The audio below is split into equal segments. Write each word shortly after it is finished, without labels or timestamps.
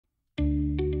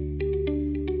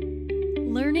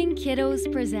Learning Kiddos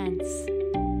presents.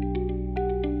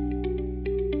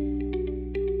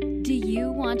 Do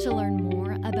you want to learn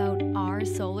more about our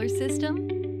solar system?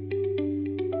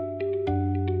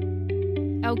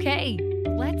 Okay,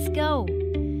 let's go.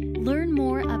 Learn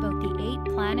more about the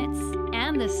 8 planets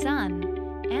and the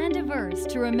Sun, and a verse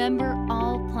to remember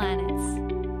all planets.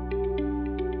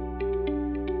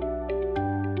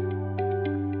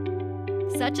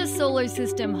 Such a solar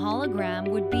system hologram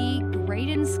would be great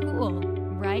in school,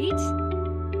 right?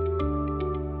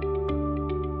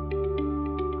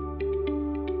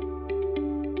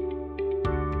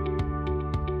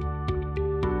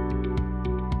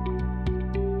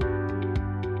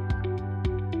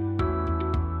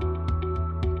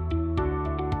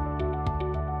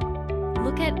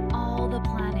 Look at all the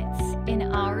planets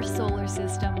in our solar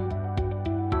system.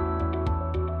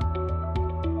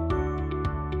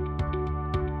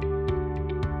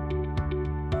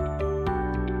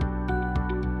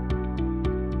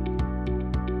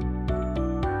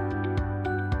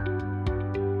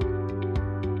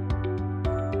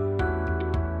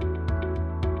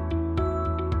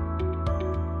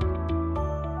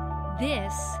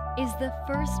 This is the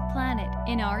first planet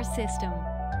in our system,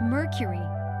 Mercury.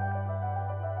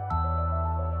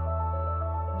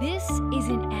 This is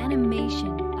an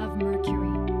animation of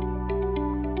Mercury.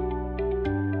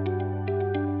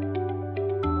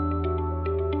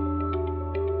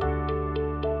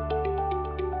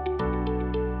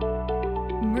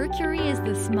 Mercury is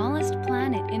the smallest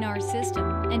planet in our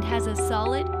system and has a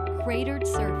solid, cratered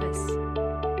surface.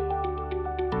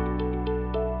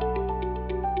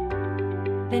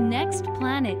 The next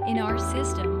planet in our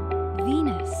system,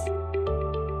 Venus.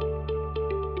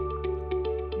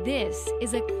 This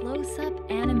is a close-up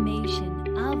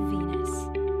animation of Venus.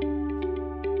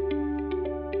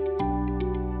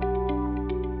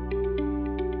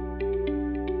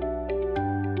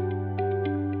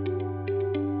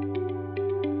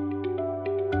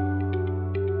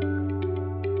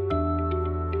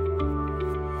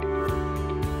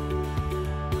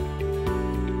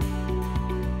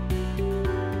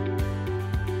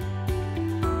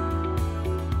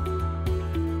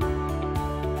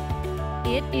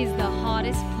 It is the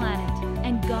hottest planet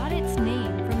and got its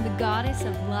name from the goddess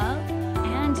of love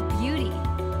and beauty.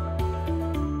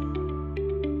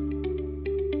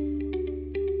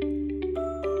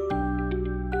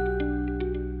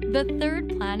 The third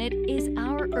planet is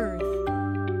our Earth.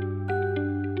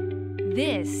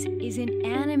 This is an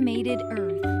animated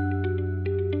Earth.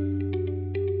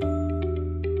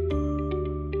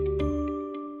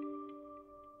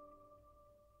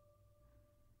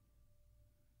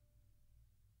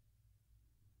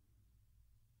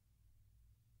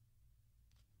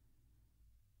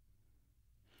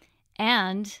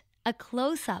 And a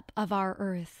close-up of our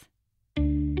Earth.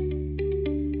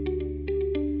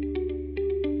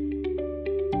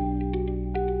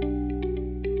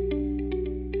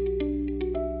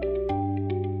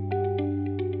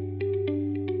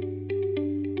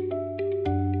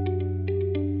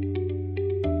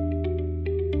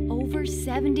 Over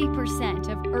 70%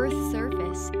 of Earth's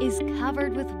surface is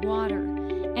covered with water,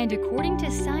 and according to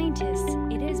scientists,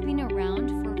 it has been around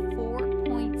for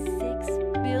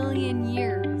 4.6 billion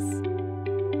years.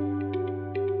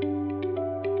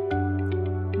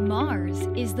 Mars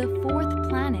is the 4th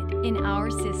planet in our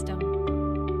system.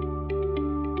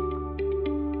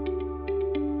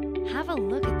 Have a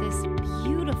look at this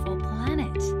beautiful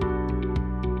planet.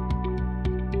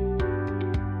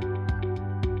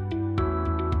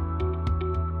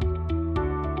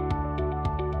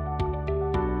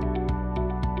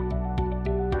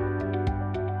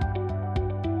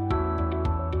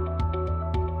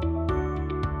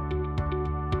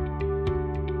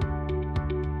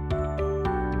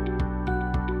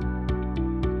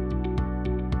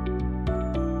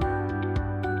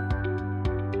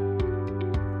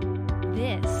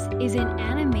 This is an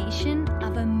animation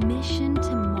of a mission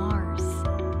to Mars.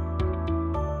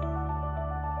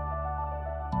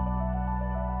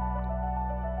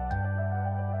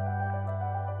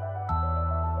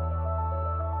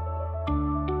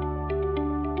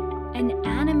 An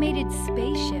animated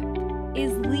spaceship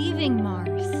is leaving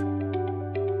Mars.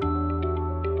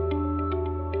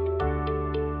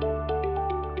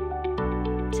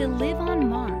 To live on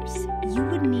Mars, you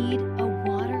would need a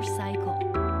water cycle.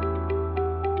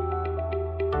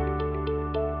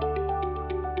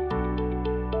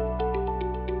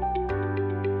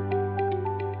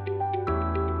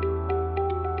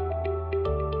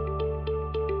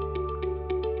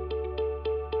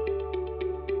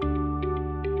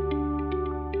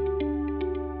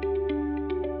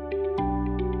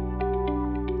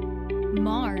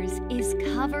 Mars is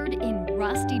covered in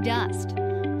rusty dust,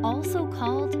 also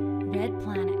called red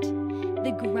planet.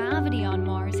 The gravity on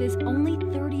Mars is only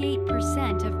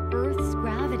 38% of Earth's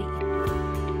gravity.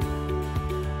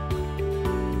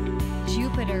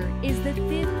 Jupiter is the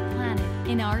 5th planet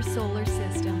in our solar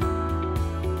system.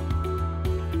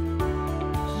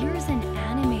 Here's an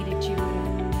animated Jupiter.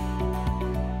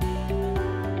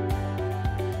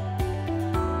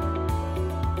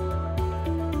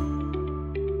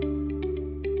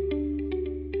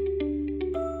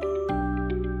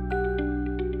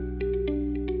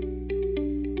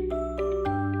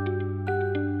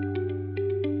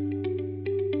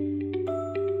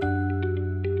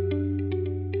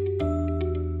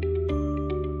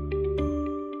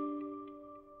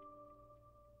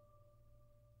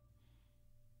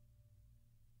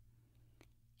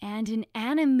 And an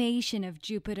animation of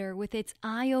Jupiter with its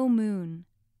Io moon.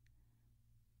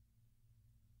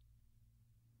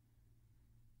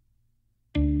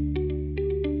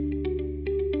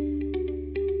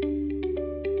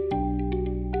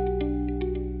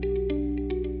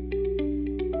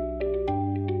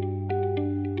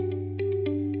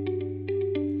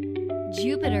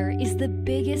 Jupiter is the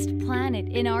biggest planet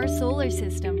in our solar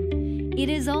system. It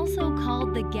is also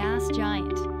called the gas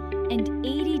giant, and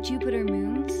 80 Jupiter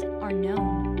moons are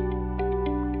known.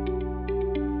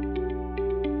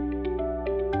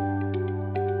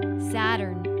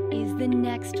 Saturn is the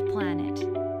next planet.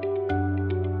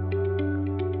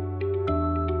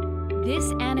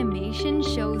 This animation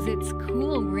shows its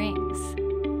cool rings.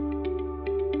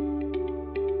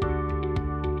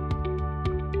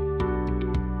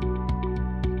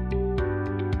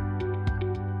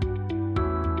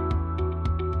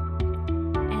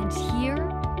 And here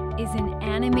is an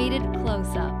animated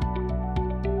close-up.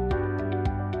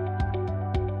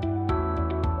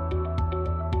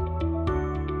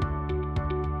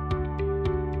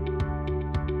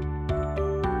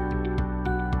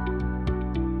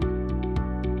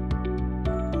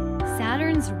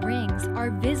 Saturn's rings are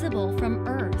visible from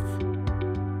Earth.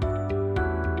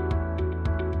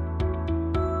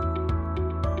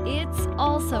 It's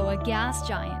also a gas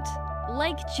giant,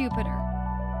 like Jupiter.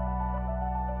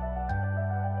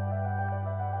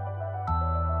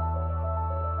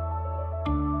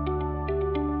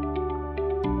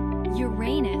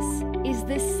 Uranus is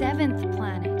the 7th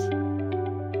planet.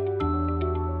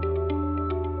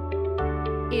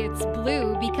 It's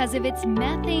blue because of its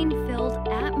methane-filled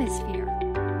atmosphere.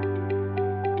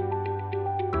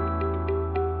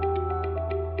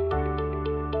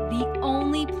 The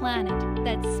only planet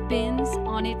that spins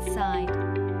on its side.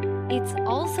 It's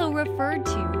also referred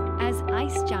to as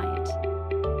ice giant.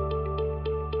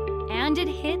 And it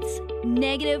hits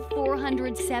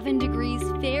 -407 degrees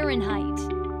Fahrenheit.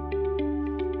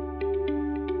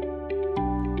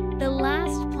 The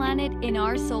last planet in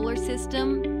our solar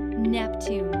system,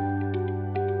 Neptune.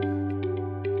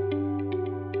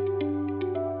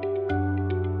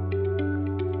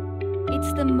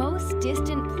 It's the most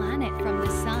distant planet from the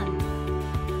Sun.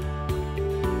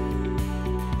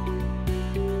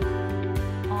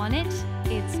 On it,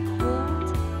 it's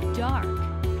cold, dark,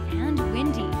 and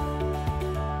windy.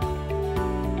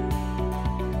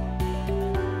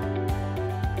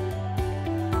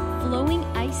 Flowing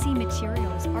icy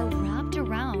materials are wrapped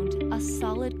around a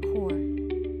solid core.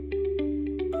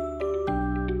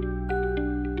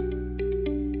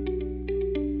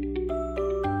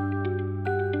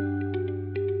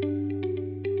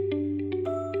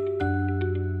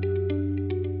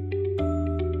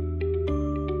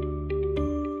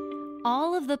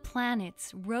 All of the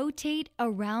planets rotate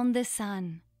around the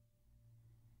Sun.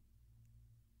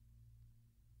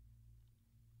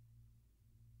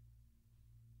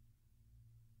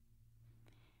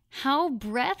 How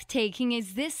breathtaking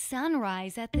is this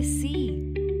sunrise at the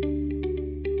sea?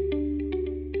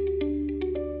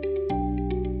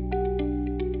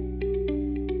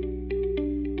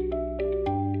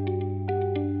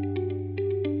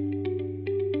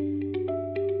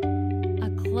 A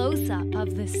close-up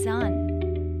of the sun.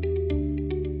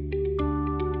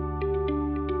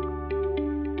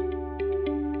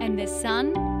 And the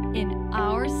sun in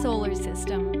our solar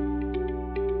system.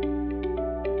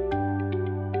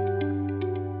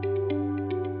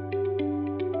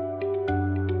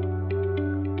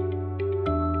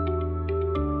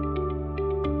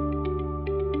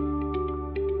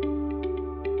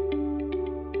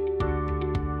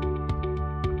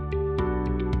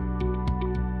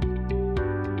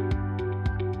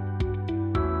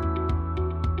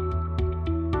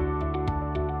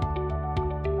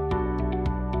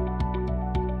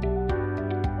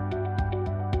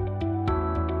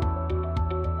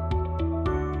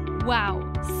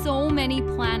 Wow, so many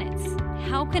planets.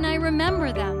 How can I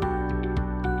remember them?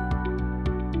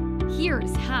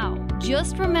 Here's how.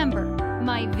 Just remember,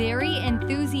 my very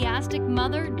enthusiastic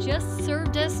mother just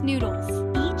served us noodles.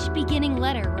 Each beginning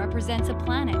letter represents a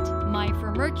planet. My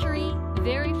for Mercury,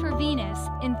 very for Venus,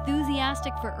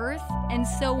 enthusiastic for Earth, and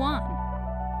so on.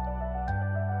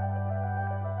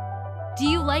 Do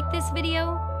you like this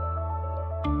video?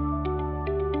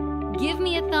 Give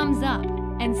me a thumbs up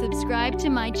and subscribe to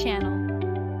my channel.